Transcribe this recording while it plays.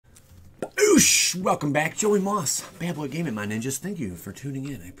Whoosh! Welcome back, Joey Moss, Bad Boy Gaming, my ninjas. Thank you for tuning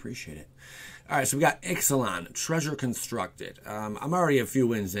in. I appreciate it. All right, so we got Ixalan, Treasure Constructed. I'm already a few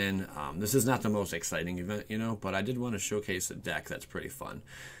wins in. This is not the most exciting event, you know, but I did want to showcase a deck that's pretty fun.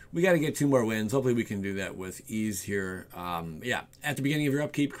 We got to get 2 more wins. Hopefully we can do that with ease here. Yeah, at the beginning of your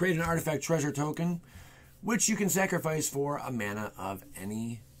upkeep, create an artifact treasure token, which you can sacrifice for a mana of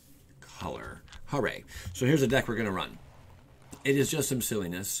any color. Hooray. So here's the deck we're going to run. It is just some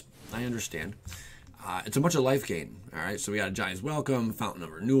silliness. I understand. It's a bunch of life gain. All right, so we got Ajani's Welcome, Fountain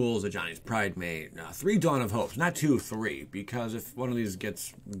of Renewals, Ajani's Pridemate, 3 Dawn of Hopes. Not 2, 3, because if one of these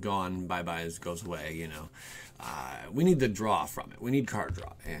gets gone, bye-byes, goes away, you know, we need the draw from it. We need card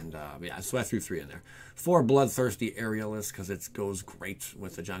draw. And, yeah, so I threw 3 in there. 4 Bloodthirsty Aerialist, because it goes great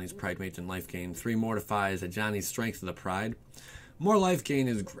with Ajani's Pridemate and life gain. 3 Mortifies, Ajani's Strength of the Pride. More life gain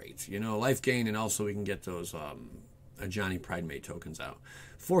is great. You know, life gain, and also we can get those Ajani Pridemate tokens out.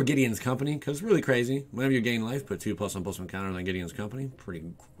 4 Gideon's Company, because really crazy. Whenever you gain life, put 2+ on +1 counter on Gideon's Company. Pretty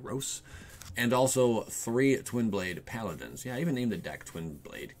gross. And also 3 Twinblade Paladins. Yeah, I even named the deck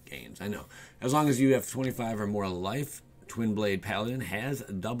Twinblade Gains. I know. As long as you have 25 or more life, Twinblade Paladin has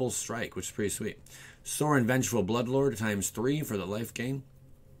a double strike, which is pretty sweet. Sorin Vengeful Bloodlord ×3 for the life gain.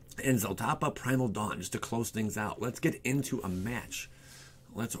 And Zetalpa Primal Dawn, just to close things out. Let's get into a match.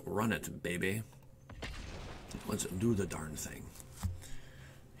 Let's run it, baby. Let's do the darn thing.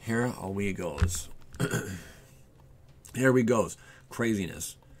 Here we goes. Here we goes.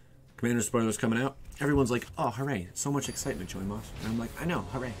 Craziness. Commander spoilers coming out. Everyone's like, oh, hooray. So much excitement, Joey Moss. And I'm like, I know,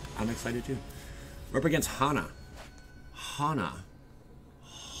 hooray. I'm excited too. We're up against Hana. Hana.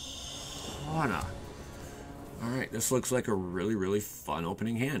 Alright, this looks like a really, really fun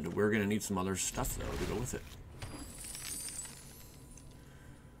opening hand. We're going to need some other stuff, though, to go with it.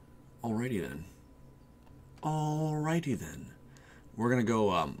 Alrighty then. We're going to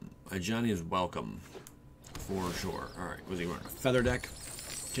go Ajani's Welcome for sure. Alright, was he running a feather deck?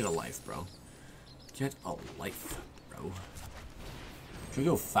 Get a life, bro. Get a life, bro. Should we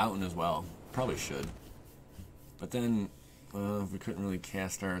go Fountain as well? Probably should. But then, if we couldn't really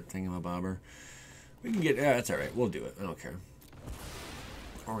cast our thingamabobber, we can get... Yeah, that's alright. We'll do it. I don't care.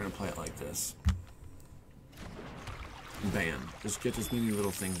 Or we're going to play it like this. Bam. Just get as many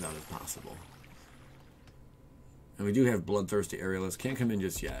little things out as possible. And we do have Bloodthirsty Aerialist. Can't come in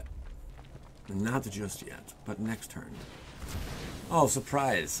just yet. Not just yet, but next turn. Oh,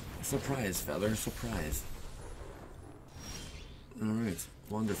 surprise. Surprise, Feather. Surprise. Alright.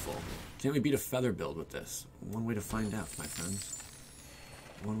 Wonderful. Can't we beat a Feather build with this? One way to find out, my friends.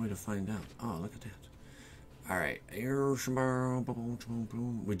 One way to find out. Oh, look at that. Alright.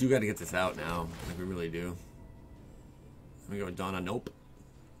 We do got to get this out now. Like we really do. Let me go with Donna. Nope.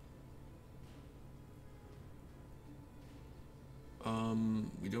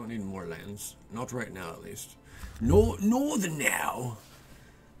 We don't need more lands. Not right now, at least. No, the now.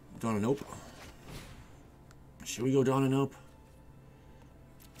 Donna, nope. Should we go Donna, nope?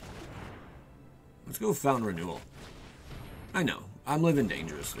 Let's go Fountain Renewal. I know. I'm living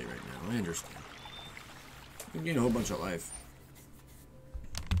dangerously right now. I understand. I'm getting a whole bunch of life.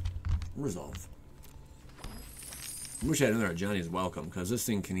 Resolve. I wish I had another Ajani's Welcome, because this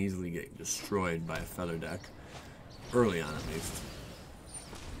thing can easily get destroyed by a feather deck. Early on, at least.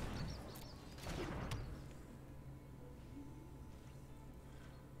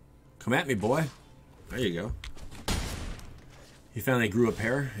 Come at me, boy. There you go. He finally grew a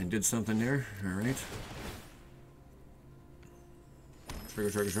pair and did something there. Alright.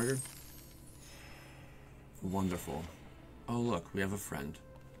 Trigger. Wonderful. Oh, look, we have a friend.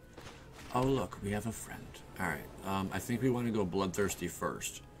 Alright. I think we want to go Bloodthirsty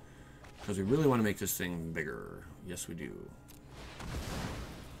first. Because we really want to make this thing bigger. Yes, we do.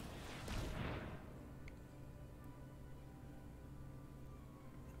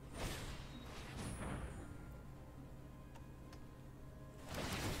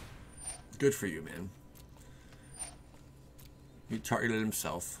 Good for you, man. He targeted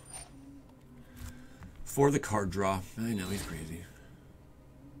himself. For the card draw. I know, he's crazy.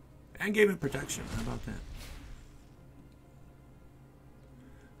 And gave him protection. How about that?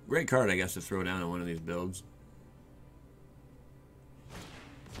 Great card, I guess, to throw down on one of these builds.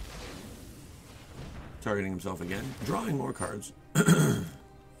 Targeting himself again. Drawing more cards. Can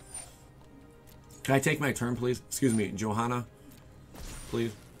I take my turn, please? Excuse me, Johanna.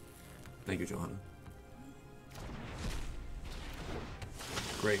 Please. Thank you, Johanna.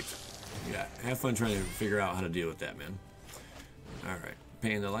 Great. Yeah, have fun trying to figure out how to deal with that, man. Alright.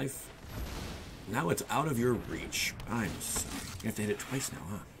 Paying the life. Now it's out of your reach. I'm sorry. You have to hit it twice now,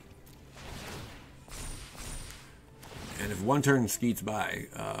 huh? And if one turn skeets by,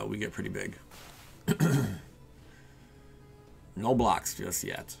 we get pretty big. No blocks just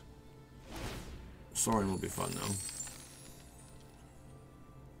yet. Sorin will be fun, though.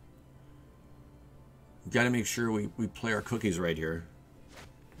 Got to make sure we play our cookies right here.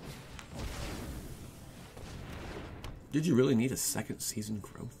 Did you really need a second season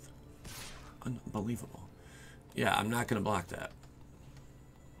growth? Unbelievable. Yeah, I'm not going to block that.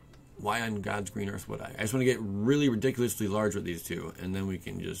 Why on God's green earth would I? I just want to get really ridiculously large with these two, and then we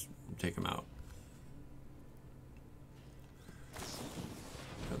can just take them out.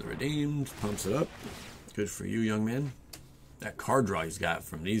 Another redeemed. Pumps it up. Good for you, young man. That card draw he's got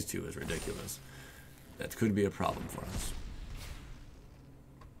from these two is ridiculous. That could be a problem for us.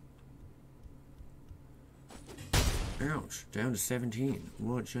 Ouch. Down to 17.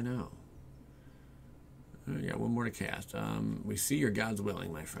 What you know? Yeah, one more to cast. We see your God's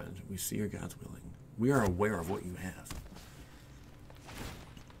willing, my friend. We see your God's willing. We are aware of what you have.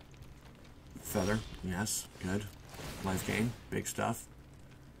 Feather. Yes. Good. Life gain. Big stuff.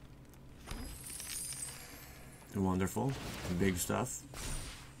 Wonderful. Big stuff.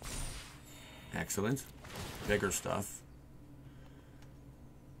 Excellent. Bigger stuff.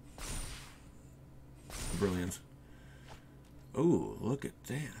 Brilliant. Ooh, look at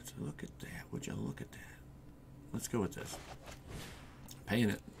that. Look at that. Would you look at that? Let's go with this. Paying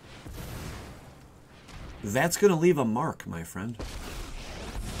it. That's going to leave a mark, my friend.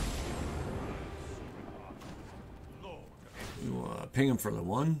 You ping him for the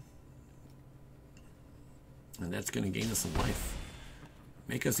 1. And that's going to gain us some life.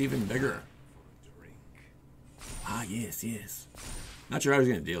 Make us even bigger. Ah, yes, yes. Not sure how he's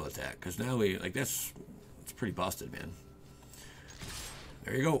going to deal with that. Because now we, like, that's pretty busted, man.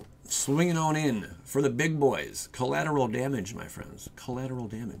 There you go. Swinging on in for the big boys. Collateral damage, my friends. Collateral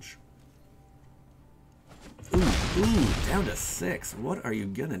damage. Ooh, down to 6. What are you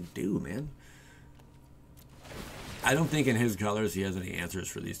going to do, man? I don't think in his colors he has any answers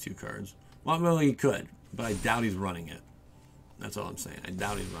for these two cards. Well, he could, but I doubt he's running it. That's all I'm saying. I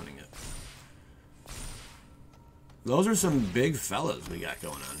doubt he's running it. Those are some big fellas we got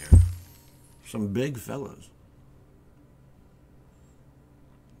going on here. Some big fellas.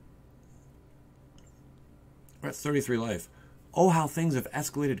 We're at 33 life. Oh, how things have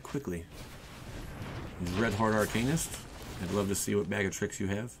escalated quickly. Red Heart Arcanist. I'd love to see what bag of tricks you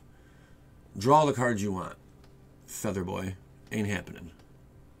have. Draw the cards you want. Feather Boy. Ain't happening.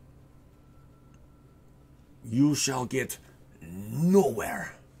 You shall get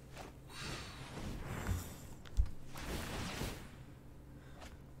nowhere.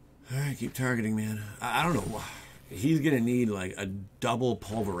 Alright, keep targeting, man. I don't know. He's going to need like a double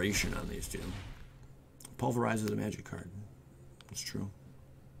pulveration on these two. Pulverizes a magic card. That's true.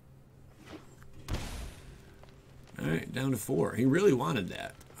 Alright, down to 4. He really wanted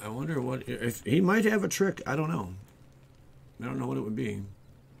that. I wonder what... if he might have a trick. I don't know. I don't know what it would be.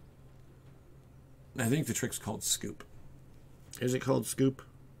 I think the trick's called Scoop. Is it called Scoop?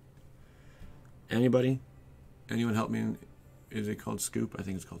 Anybody? Anyone help me? Is it called Scoop? I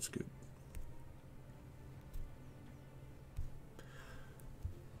think it's called Scoop.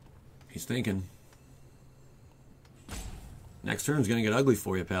 He's thinking. Next turn's going to get ugly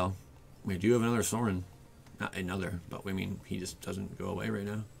for you, pal. We do have another Sorin. Not another, but I mean, he just doesn't go away right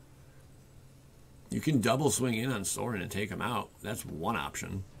now. You can double swing in on Sorin and take him out. That's one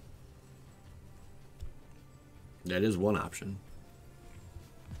option. That is one option.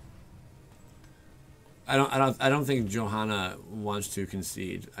 I don't think Johanna wants to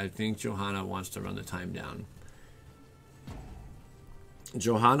concede. I think Johanna wants to run the time down.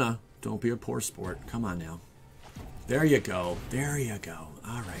 Johanna, don't be a poor sport. Come on now. There you go. There you go.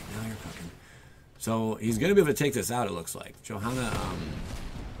 All right, now you're cooking. So he's going to be able to take this out, it looks like. Johanna,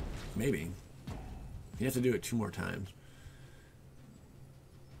 maybe. You have to do it 2 more times.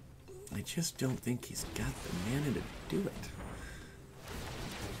 I just don't think he's got the mana to do it.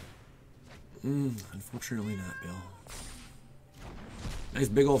 Unfortunately not, Bill. Nice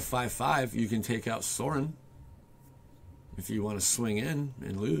big old 5/5. You can take out Sorin. If you want to swing in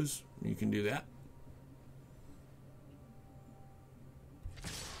and lose, you can do that.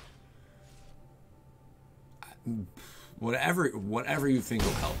 Whatever you think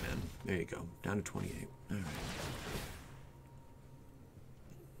will help, man. There you go. Down to 28. All right.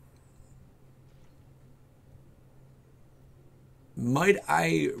 Might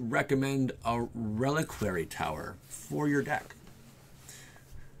I recommend a Reliquary Tower for your deck?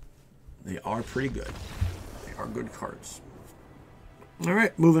 They are pretty good. They are good cards. All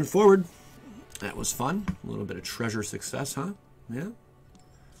right, moving forward. That was fun. A little bit of treasure success, huh? Yeah?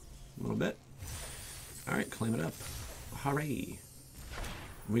 A little bit. All right, claim it up. Hooray.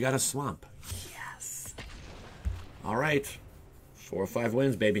 We got a swamp. Yes. All right. 4 or 5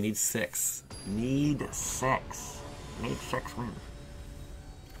 wins, baby. Need 6. Need 6. Need 6 wins.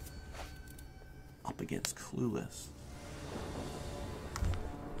 Up against Clueless.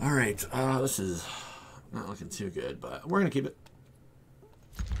 All right. This is not looking too good, but we're going to keep it.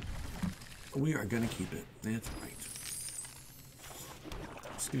 We are going to keep it. That's right.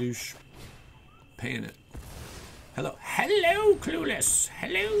 Skadoosh. Paying it. Hello. Hello, Clueless.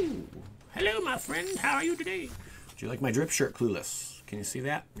 Hello. Hello, my friend. How are you today? Do you like my drip shirt, Clueless? Can you see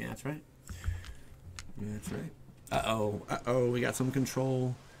that? Yeah, that's right. Yeah, that's right. Uh-oh. Uh-oh. We got some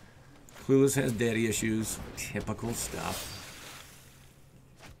control. Clueless has daddy issues. Typical stuff.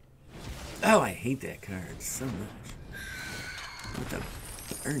 Oh, I hate that card so much. With the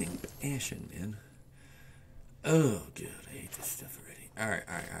burning passion, man. Oh, good. I hate this stuff already. Alright.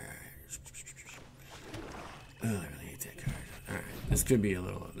 Oh, I really hate that card. Alright. This could be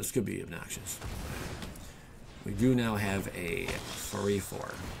obnoxious. We do now have a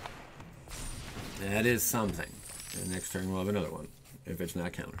 3/4. That is something. And next turn we'll have another one, if it's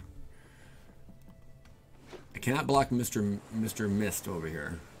not counter. I cannot block Mr. Mist over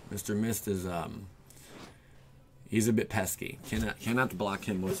here. Mr. Mist is he's a bit pesky. Cannot block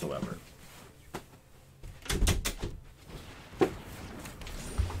him whatsoever.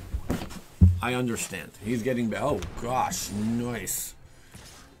 I understand. He's getting oh gosh, nice.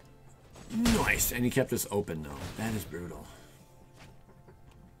 Nice. And he kept us open though. That is brutal.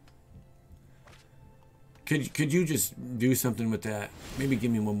 Could you just do something with that? Maybe give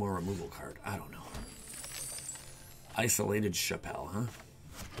me one more removal card. I don't know. Isolated Chappelle, huh?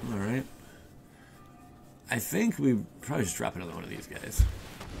 Alright. I think we probably just drop another one of these guys.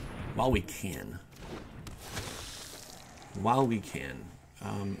 While we can. While we can.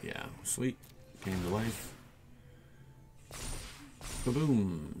 Yeah. Sweet. Game to life.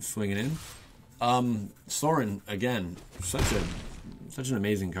 Boom. Swinging in. Sorin, again, such an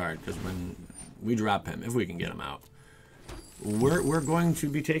amazing card, because when we drop him, if we can get him out, we're going to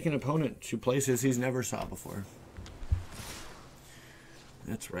be taking opponent to places he's never saw before.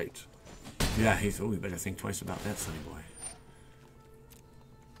 That's right. Yeah, we better think twice about that, sonny boy.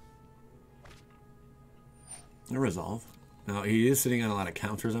 A resolve. Now, he is sitting on a lot of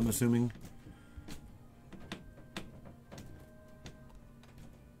counters, I'm assuming.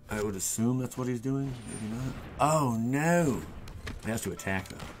 I would assume that's what he's doing. Maybe not. Oh, no. He has to attack,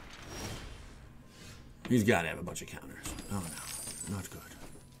 though. He's got to have a bunch of counters. Oh, no. Not good.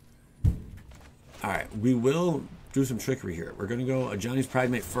 All right. We will do some trickery here. We're going to go Ajani's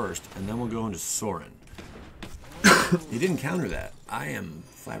Pridemate first, and then we'll go into Sorin. He didn't counter that. I am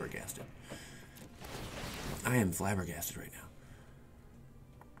flabbergasted. I am flabbergasted right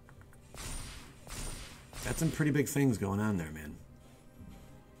now. Got some pretty big things going on there, man.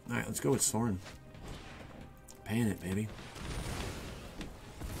 Alright, let's go with Sorin. Paying it, baby.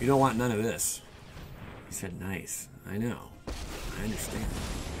 You don't want none of this. He said nice. I know. I understand.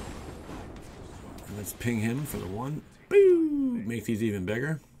 And let's ping him for the 1. Boo! Make these even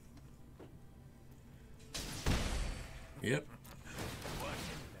bigger. Yep.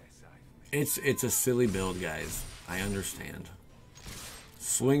 It's a silly build, guys. I understand.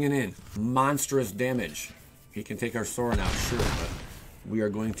 Swinging in. Monstrous damage. He can take our Sorin out, sure, but we are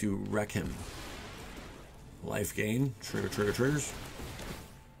going to wreck him. Life gain. Triggers.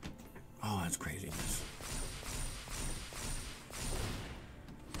 Oh, that's craziness.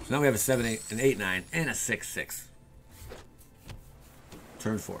 So now we have a 7-8, an 8-9, and a 6-6.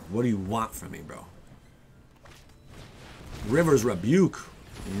 Turn 4. What do you want from me, bro? River's Rebuke.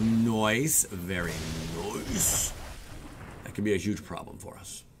 Nice. Very nice. That could be a huge problem for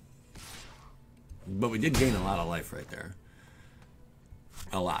us. But we did gain a lot of life right there.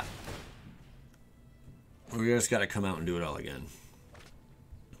 A lot. We just got to come out and do it all again.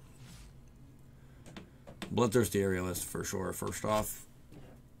 Bloodthirsty Aerialist for sure. First off,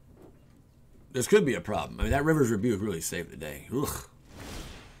 this could be a problem. I mean, that River's Rebuke really saved the day. Ugh.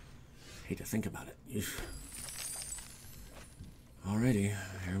 Hate to think about it. Eesh. Alrighty,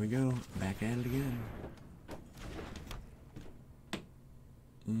 here we go. Back at it again.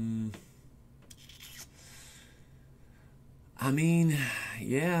 I mean,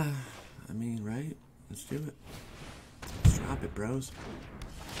 yeah. I mean, right? Let's do it. Let's drop it, bros.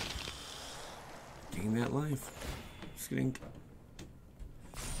 Gain that life. Just kidding.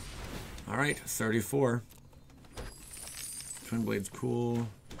 Alright, 34. Twinblade's cool.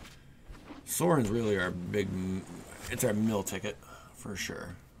 Sorin's really our big... It's our mill ticket, for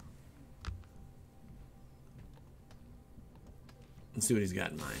sure. Let's see what he's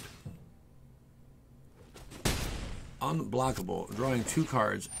got in mind. unblockable, drawing 2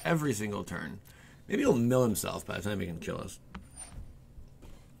 cards every single turn. Maybe he'll mill himself by the time he can kill us.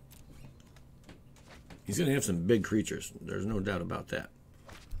 He's going to have some big creatures. There's no doubt about that.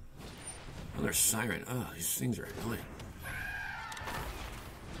 Another Siren. Oh, these things are annoying.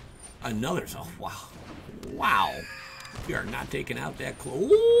 Another. Oh, wow. Wow. We are not taking out that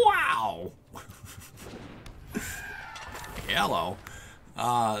close. Wow. Hello.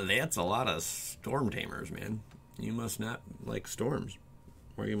 That's a lot of storm tamers, man. You must not like storms.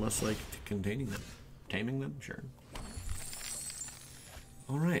 Or you must like containing them. Taming them? Sure.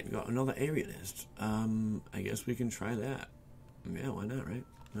 Alright, we got another Aerialist. I guess we can try that. Yeah, why not, right?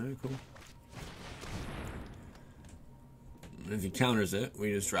 Alright, cool. And if he counters it,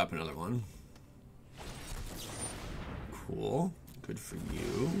 we just drop another one. Cool. Good for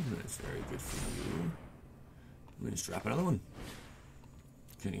you. That's very good for you. We just drop another one.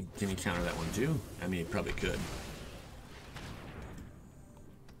 Can he counter that one too? I mean, he probably could.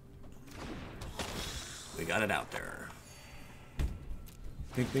 We got it out there.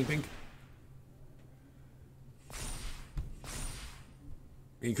 Pink, pink, pink.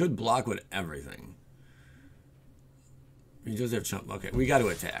 He could block with everything. He does have chump. Okay, we got to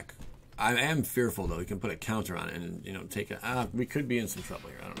attack. I am fearful though. He can put a counter on it and, you know, take it. We could be in some trouble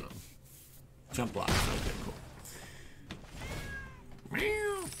here. I don't know. Jump block. Okay, cool.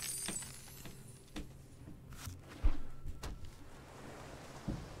 Meow.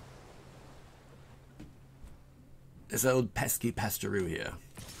 This old pesky pastaroo here.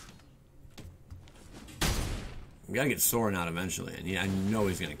 We gotta get Sorin out eventually, and yeah, I know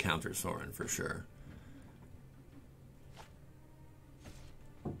he's gonna counter Sorin for sure.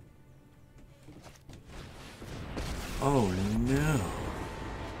 Oh no.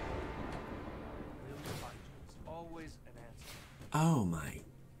 Oh my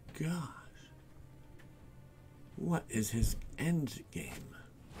gosh. What is his end game?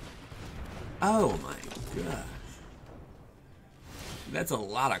 Oh my gosh. That's a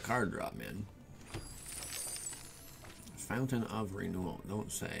lot of card drop, man. Fountain of Renewal, don't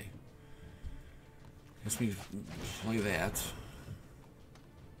say. Guess we play that.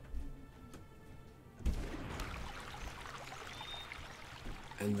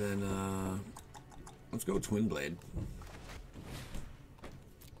 And then, let's go Twinblade.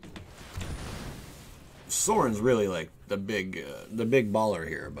 Sorin's really like the big baller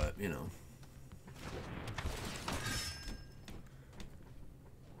here, but you know.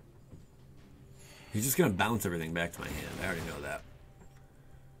 He's just gonna bounce everything back to my hand. I already know that.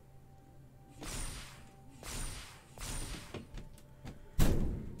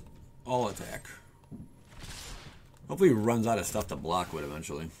 All attack. Hopefully he runs out of stuff to block with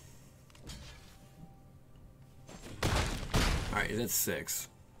eventually. Alright, he's at 6.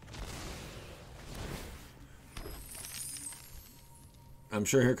 I'm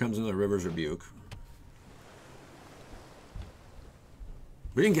sure here comes another River's Rebuke.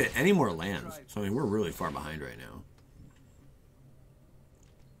 We didn't get any more lands, so I mean we're really far behind right now.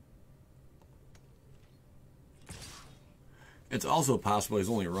 It's also possible he's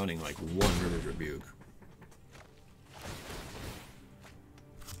only running like 1 River's Rebuke.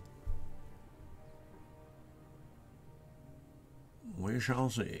 We shall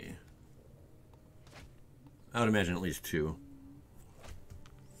see. I would imagine at least 2.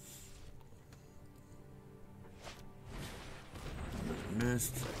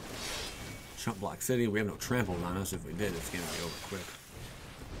 Missed. Chump Block City. We have no tramples on us. If we did, it's going to be over quick.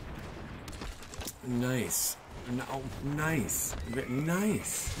 Nice. No, nice.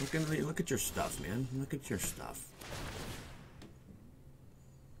 Nice. Look at your stuff, man. Look at your stuff.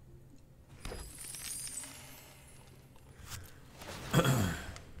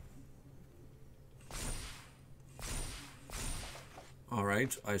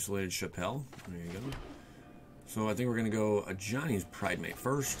 Alright, Isolated Chappelle. There you go. So I think we're going to go Ajani's Pridemate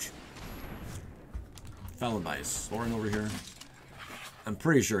first. Followed by Sorin over here. I'm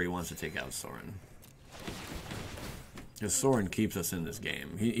pretty sure he wants to take out Sorin. Because Sorin keeps us in this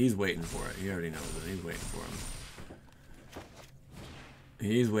game. He's waiting for it. He already knows it. He's waiting for him.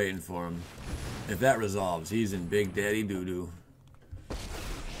 He's waiting for him. If that resolves, he's in Big Daddy Doo-Doo.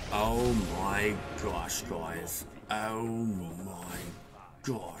 Oh my gosh, guys. Oh my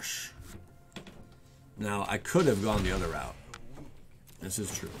gosh. Now, I could have gone the other route. This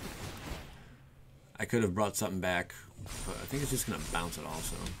is true. I could have brought something back, but I think it's just going to bounce it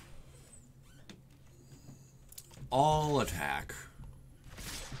also. All attack.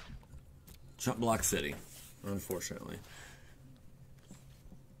 Chump Block City, unfortunately.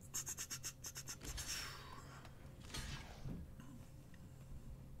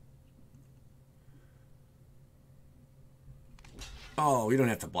 Oh, we don't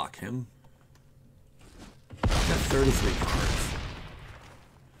have to block him. Got 33 cards.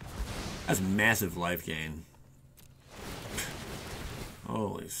 That's massive life gain.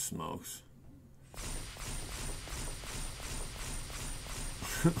 Holy smokes.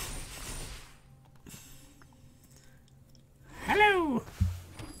 Hello!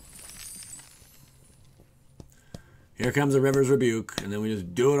 Here comes the River's Rebuke, and then we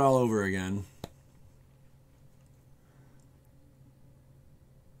just do it all over again.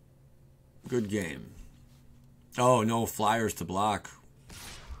 Good game. Oh, no flyers to block.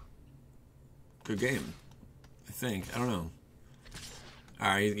 Good game. I think. I don't know.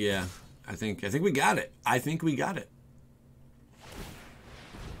 Alright, yeah. I think we got it. I think we got it.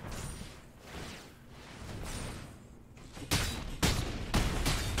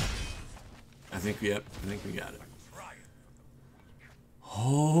 Yep, I think we got it.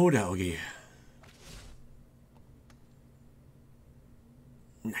 Oh, doggy.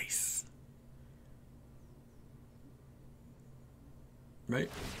 Nice. Right?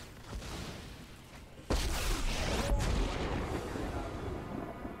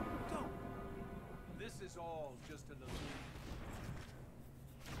 This is all just an illusion.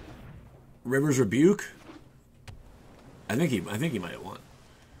 River's Rebuke? I think he might have won.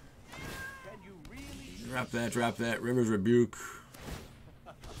 Drop that. River's Rebuke.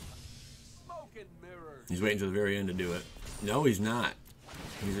 He's waiting to the very end to do it. No, he's not.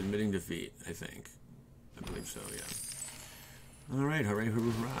 He's admitting defeat, I think. I believe so, yeah. Alright, hooray,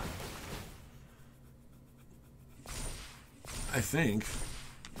 hurrah. I think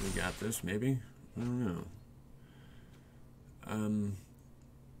we got this, maybe? I don't know.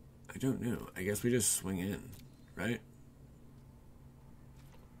 I don't know. I guess we just swing in, right?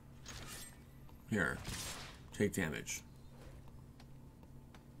 Here. Take damage.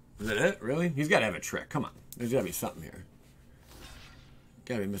 Is that it? Really? He's got to have a trick. Come on. There's got to be something here.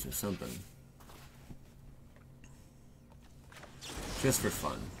 Got to be missing something. Just for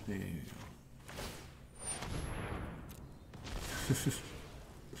fun. There you go.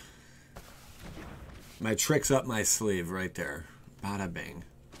 My trick's up my sleeve right there. Bada bang.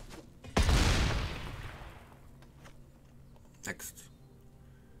 Next.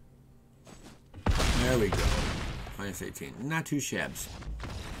 There we go. Minus 18. Not too shabs.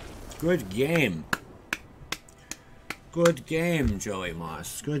 Good game. Good game, Joey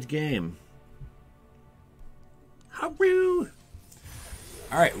Moss. Good game. How-woo!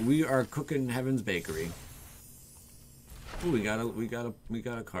 Alright, we are cooking Heaven's Bakery. Ooh, we got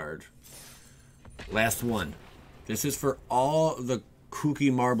a card. Last one. This is for all the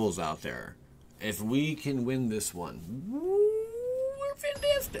kooky marbles out there. If we can win this one, we're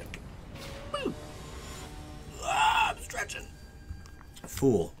fantastic. Woo. Ah, I'm stretching.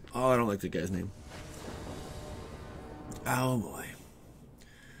 Fool. Oh, I don't like the guy's name. Oh, boy.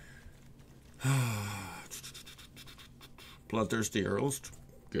 Bloodthirsty Aerialist.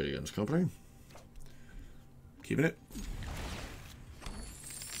 Gideon's company. Keeping it.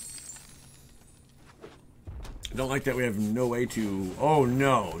 I don't like that we have no way to... Oh,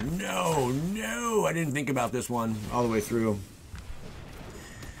 no. No. I didn't think about this one all the way through.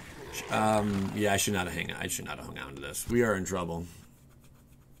 Yeah, I should not have hung on to this. We are in trouble.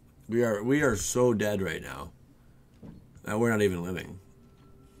 We are so dead right now. We're not even living.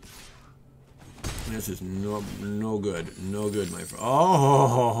 This is no good. No good, my friend.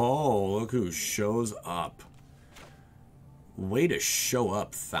 Oh, look who shows up. Way to show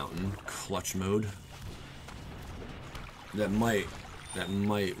up, Fountain. Clutch mode. That might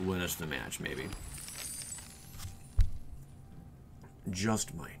win us the match, maybe.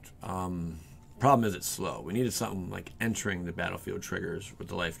 Just might. Problem is it's slow. We needed something like entering the battlefield triggers with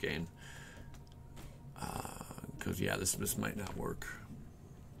the life gain. Because, yeah, this might not work.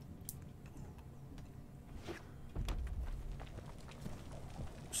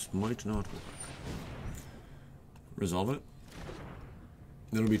 This might not work. Resolve it?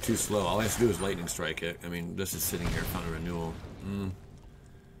 It'll be too slow. All I have to do is lightning strike it. I mean, this is sitting here, Fountain of Renewal.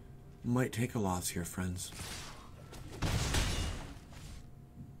 Might take a loss here, friends.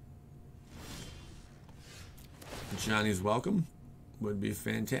 Johnny's welcome. Would be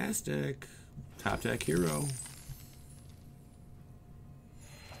fantastic. Top deck hero.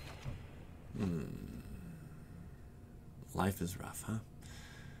 Life is rough, huh?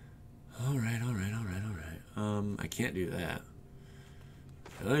 Alright. I can't do that.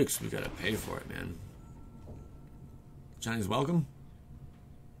 Alex, we gotta pay for it, man. Johnny's welcome?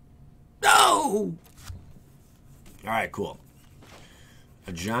 No! Alright, cool.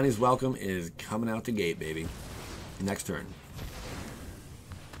 A Johnny's welcome is coming out the gate, baby. Next turn.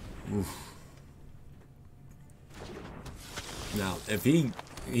 Oof. Now, if he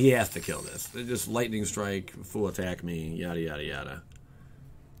has to kill this. Just lightning strike, full attack me, yada, yada, yada.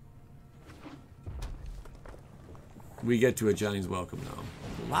 We get to Ajani's welcome now.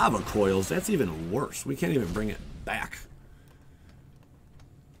 Lava coils, that's even worse. We can't even bring it back.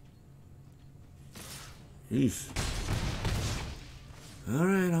 Eesh.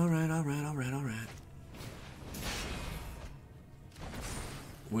 Alright, alright, alright, alright, alright.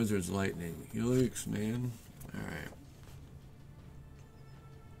 Wizard's lightning. Yikes, man. Alright.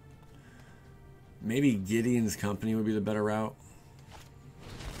 Maybe Gideon's company would be the better route.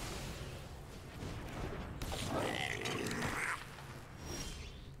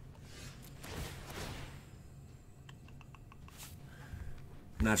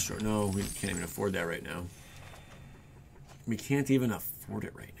 Not sure. No, we can't even afford that right now. We can't even afford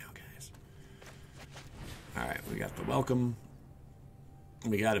it right now, guys. Alright, we got the welcome.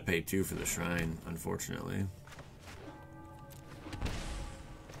 We got to pay 2 for the shrine, unfortunately.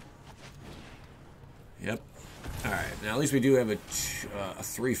 Yep. Alright, now at least we do have a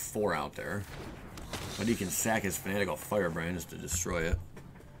 3-4 out there. But he can sack his Fanatical Firebrand just to destroy it.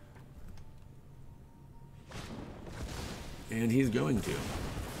 And he's going to.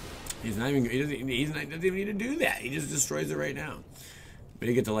 He's not even. He doesn't even need to do that. He just destroys it right now. But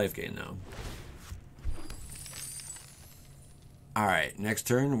he gets the life gain though. All right, next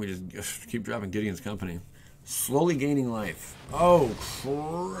turn we just keep dropping Gideon's company, slowly gaining life. Oh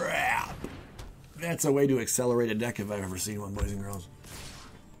crap! That's a way to accelerate a deck if I've ever seen one, boys and girls.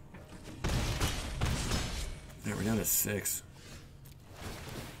 There, we're down to 6.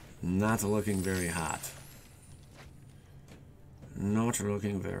 Not looking very hot. Not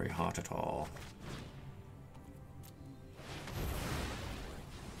looking very hot at all.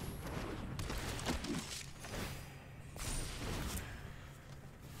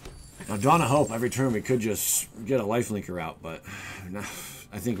 Now, Dawn of Hope, every turn we could just get a lifelinker out, but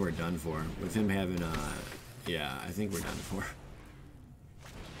I think we're done for. With him having, yeah, I think we're done for.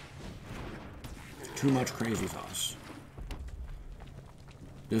 Too much crazy sauce.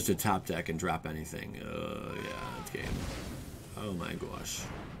 Just a top deck and drop anything. Yeah, that's game. Oh my gosh.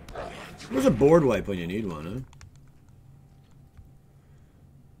 There's a board wipe when you need one,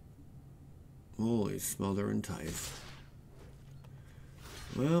 huh? Holy smother and tithe.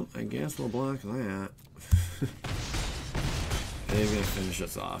 Well, I guess we'll block that. And he's going to finish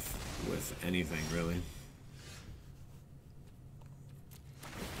us off with anything, really.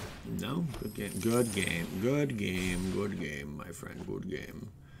 No? Good game. Good game. Good game. Good game, my friend. Good game.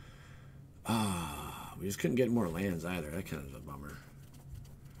 We just couldn't get more lands either. That kind of is a bummer.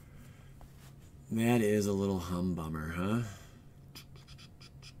 That is a little bummer, huh?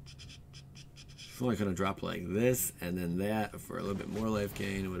 If only I could have dropped like this and then that for a little bit more life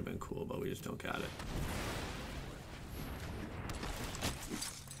gain, it would have been cool, but we just don't got it.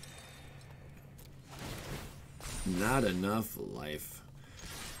 Not enough life.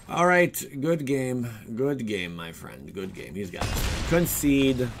 All right, good game. Good game, my friend. Good game. He's got it.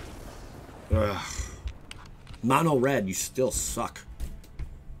 Concede. Ugh. Mono red, you still suck.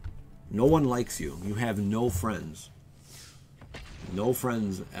 No one likes you. You have no friends. No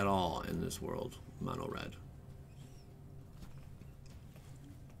friends at all in this world. Mono red.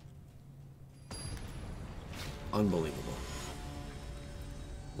 Unbelievable.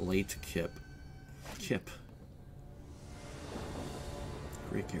 Late Kip. Kip.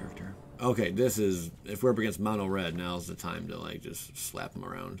 Great character. Okay, this is... If we're up against mono red, now's the time to, like, just slap him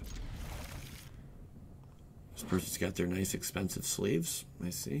around. This person's got their nice expensive sleeves. I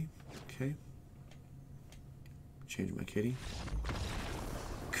see. Okay. Change my kitty.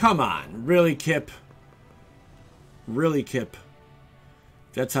 Come on. Really, Kip? Really, Kip?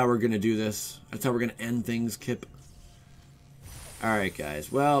 That's how we're going to do this. That's how we're going to end things, Kip. Alright,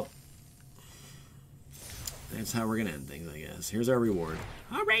 guys. Well, that's how we're going to end things, I guess. Here's our reward.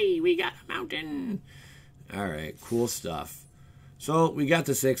 Hooray! We got a mountain! Alright, cool stuff. So, we got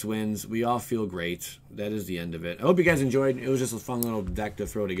the 6 wins. We all feel great. That is the end of it. I hope you guys enjoyed. It was just a fun little deck to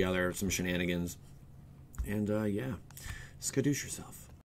throw together. Some shenanigans. And, yeah. Skadoosh yourself.